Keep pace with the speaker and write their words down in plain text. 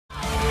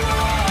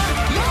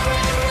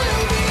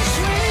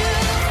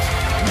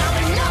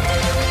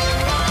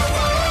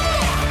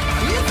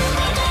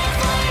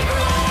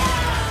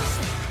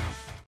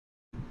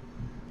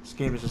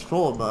game is just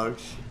full of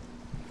bugs.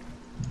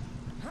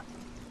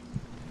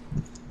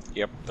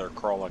 Yep, they're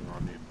crawling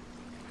on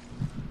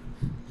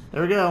you.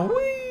 There we go.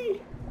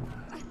 Whee!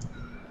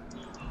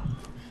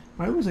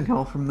 Am I losing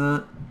health from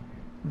that?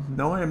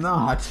 No, I am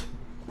not.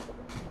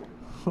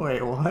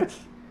 Wait, what?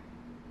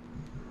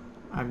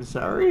 I'm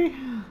sorry?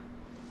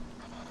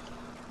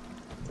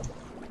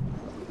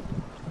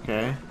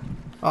 Okay.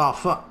 Oh,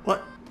 fuck.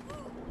 What?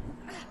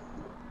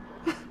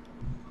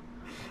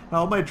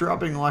 How am I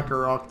dropping like a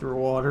rock through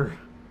water?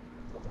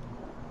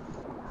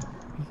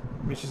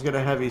 I mean, she's got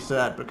a heavy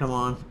set, but come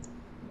on.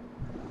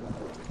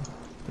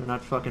 They're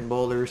not fucking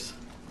boulders.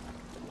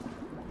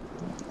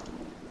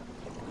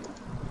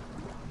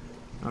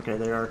 Okay,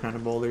 they are kind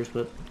of boulders,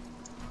 but...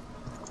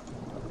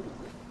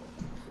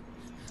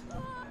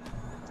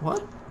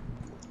 What?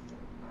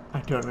 I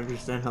don't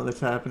understand how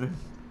that's happening.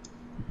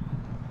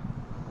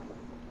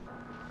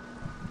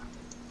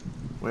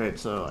 Wait,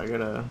 so I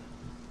got a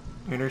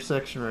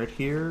intersection right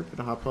here.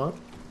 Gonna hop up.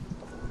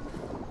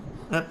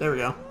 Yep, there we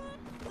go.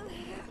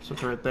 So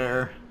it's right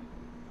there.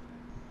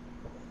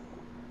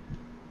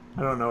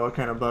 I don't know what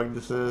kind of bug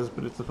this is,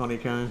 but it's a funny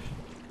kind.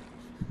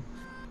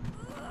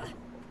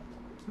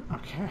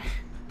 Okay.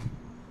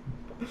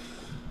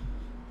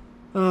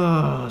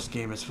 Oh, this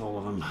game is full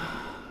of them.